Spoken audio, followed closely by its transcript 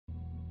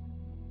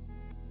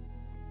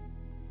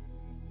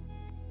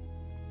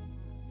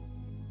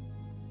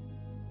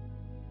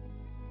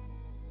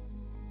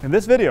In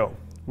this video,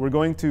 we're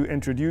going to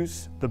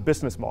introduce the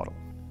business model.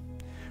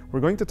 We're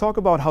going to talk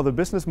about how the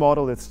business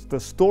model is the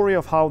story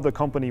of how the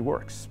company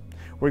works.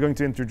 We're going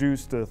to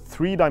introduce the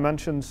three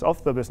dimensions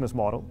of the business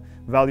model: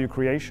 value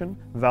creation,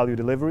 value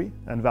delivery,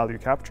 and value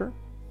capture.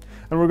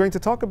 And we're going to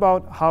talk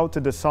about how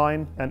to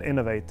design and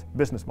innovate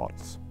business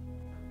models.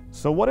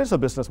 So what is a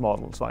business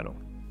model, Sveinung?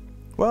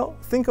 Well,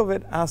 think of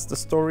it as the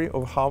story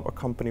of how a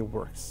company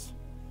works.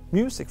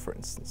 Music, for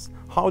instance.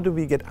 How do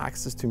we get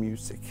access to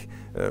music?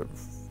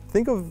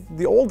 Think of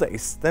the old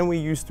days. Then we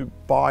used to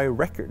buy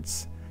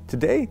records.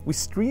 Today, we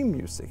stream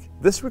music.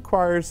 This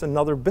requires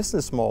another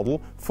business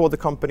model for the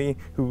company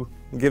who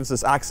gives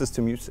us access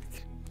to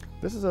music.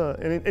 This is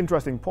an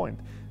interesting point,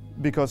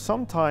 because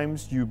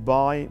sometimes you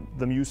buy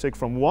the music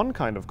from one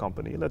kind of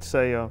company, let's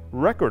say a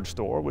record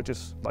store, which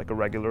is like a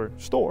regular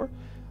store.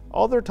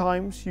 Other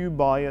times you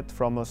buy it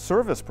from a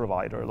service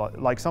provider,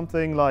 like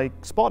something like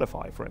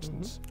Spotify, for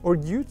instance. Or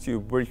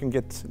YouTube, where you can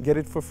get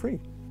it for free.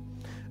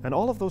 And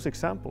all of those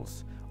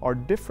examples are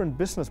different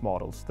business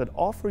models that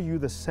offer you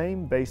the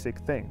same basic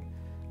thing: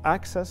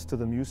 access to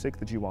the music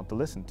that you want to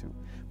listen to.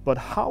 But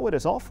how it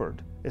is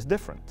offered is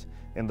different,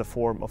 in the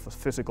form of a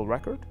physical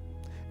record,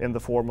 in the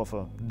form of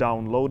a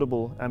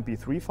downloadable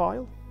MP3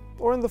 file,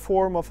 or in the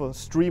form of a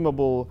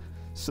streamable,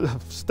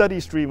 steady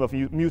stream of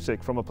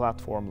music from a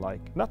platform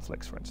like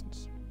Netflix, for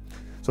instance.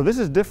 So this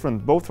is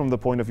different both from the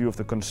point of view of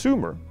the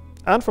consumer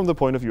and from the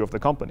point of view of the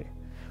company.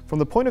 From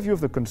the point of view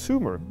of the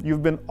consumer,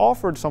 you've been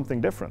offered something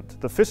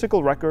different: the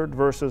physical record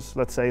versus,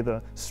 let's say,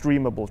 the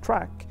streamable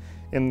track.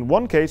 In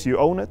one case you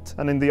own it,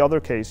 and in the other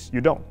case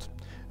you don't.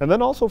 And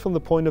then also from the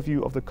point of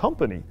view of the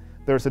company,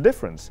 there's a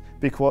difference,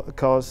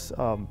 because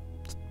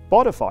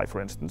Spotify,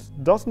 for instance,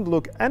 doesn't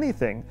look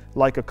anything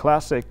like a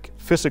classic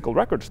physical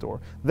record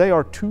store. They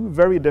are two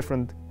very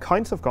different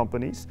kinds of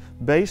companies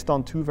based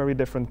on two very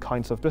different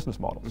kinds of business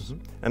models.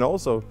 And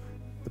also,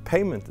 the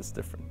payment is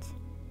different.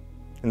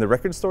 In the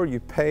record store, you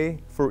pay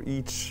for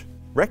each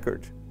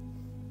record.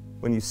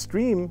 When you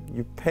stream,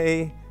 you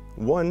pay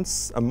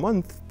once a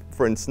month,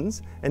 for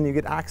instance, and you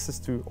get access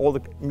to all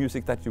the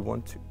music that you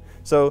want to.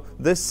 So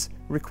this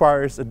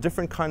requires a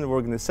different kind of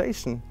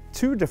organization,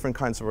 two different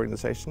kinds of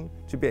organization,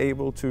 to be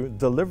able to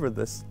deliver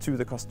this to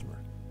the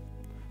customer.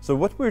 So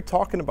what we're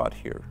talking about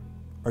here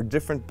are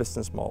different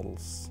business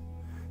models,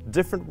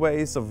 different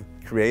ways of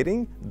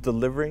creating,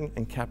 delivering,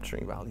 and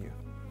capturing value.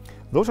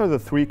 Those are the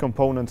three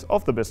components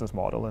of the business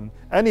model, and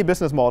any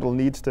business model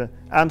needs to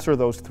answer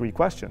those three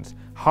questions.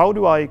 How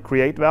do I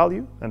create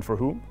value, and for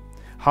whom?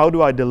 How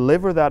do I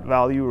deliver that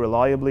value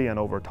reliably and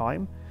over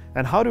time?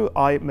 And how do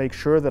I make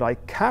sure that I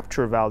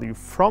capture value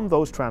from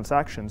those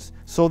transactions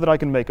so that I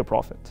can make a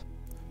profit?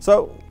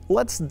 So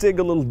let's dig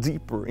a little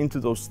deeper into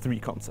those three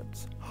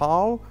concepts.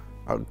 How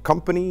a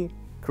company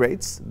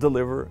creates,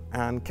 delivers,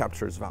 and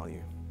captures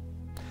value.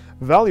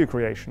 Value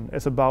creation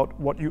is about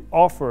what you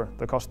offer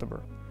the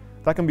customer.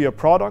 That can be a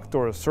product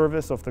or a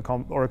service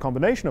or a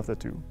combination of the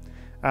two.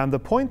 And the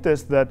point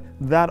is that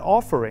that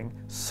offering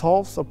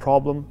solves a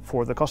problem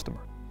for the customer.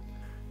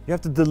 You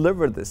have to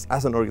deliver this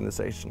as an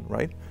organization,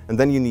 right? And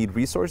then you need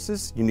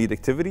resources, you need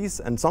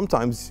activities, and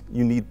sometimes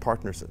you need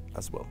partners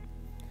as well.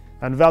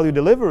 And value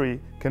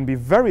delivery can be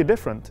very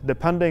different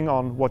depending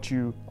on what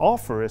you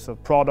offer as a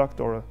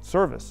product or a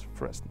service,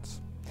 for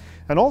instance.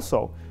 And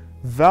also,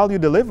 value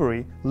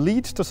delivery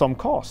leads to some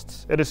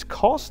costs. It is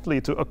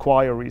costly to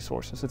acquire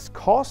resources. It's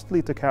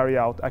costly to carry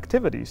out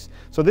activities.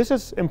 So this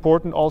is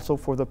important also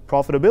for the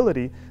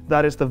profitability,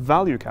 that is the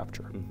value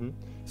capture.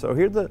 So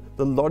here the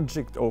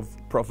logic of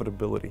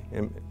profitability,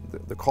 and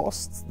the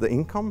costs, the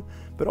income,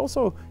 but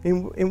also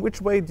in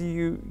which way do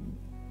you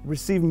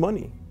receive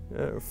money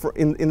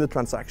in the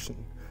transaction.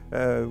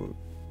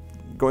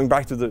 Going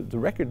back to the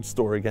record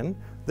store again,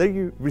 there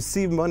you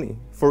receive money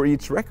for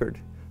each record.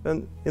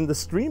 And in the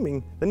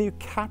streaming, then you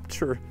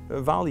capture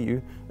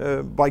value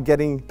by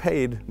getting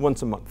paid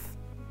once a month.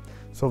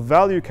 So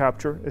value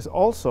capture is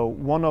also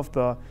one of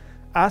the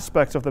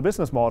aspects of the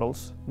business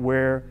models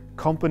where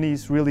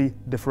companies really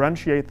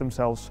differentiate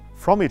themselves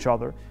from each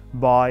other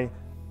by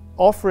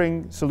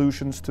offering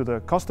solutions to the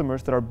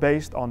customers that are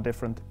based on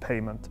different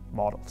payment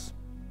models.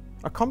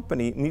 A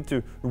company needs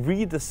to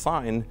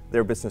redesign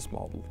their business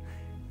model.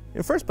 In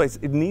the first place,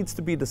 it needs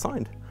to be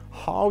designed.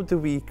 How do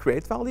we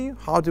create value?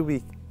 How do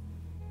we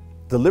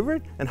deliver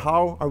it? And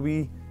how are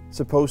we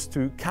supposed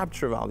to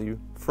capture value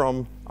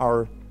from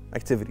our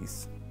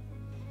activities?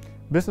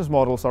 Business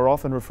models are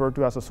often referred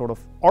to as a sort of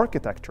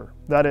architecture.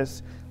 That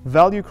is,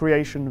 value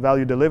creation,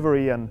 value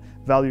delivery, and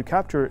value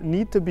capture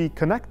need to be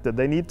connected.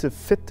 They need to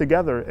fit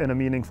together in a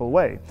meaningful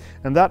way.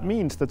 And that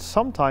means that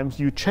sometimes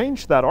you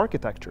change that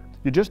architecture.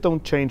 You just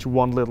don't change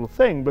one little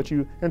thing, but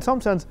you, in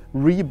some sense,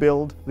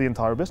 rebuild the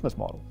entire business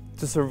model.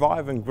 To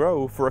survive and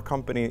grow for a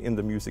company in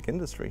the music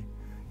industry,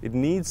 it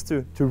needs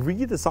to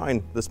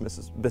redesign this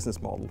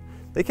business model.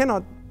 They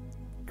cannot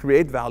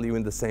create value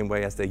in the same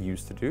way as they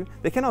used to do.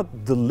 They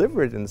cannot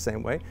deliver it in the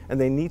same way, and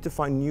they need to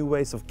find new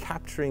ways of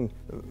capturing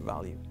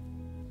value.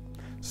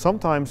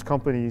 Sometimes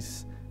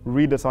companies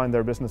redesign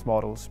their business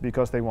models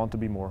because they want to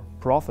be more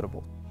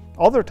profitable.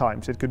 Other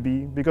times it could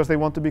be because they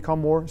want to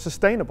become more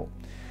sustainable.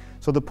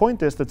 So the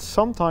point is that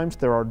sometimes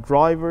there are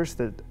drivers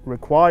that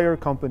require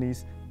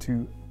companies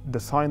to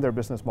design their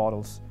business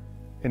models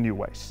in new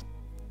ways.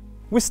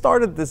 We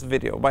started this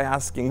video by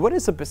asking, what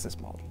is a business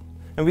model?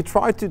 And we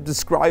tried to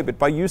describe it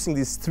by using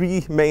these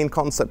three main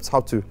concepts: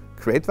 how to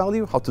create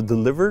value, how to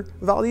deliver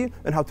value,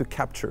 and how to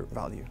capture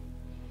value.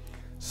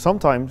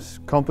 Sometimes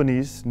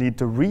companies need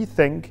to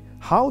rethink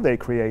how they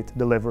create,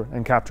 deliver,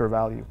 and capture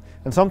value.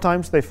 And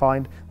sometimes they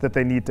find that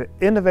they need to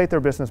innovate their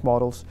business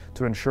models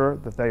to ensure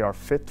that they are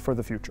fit for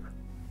the future.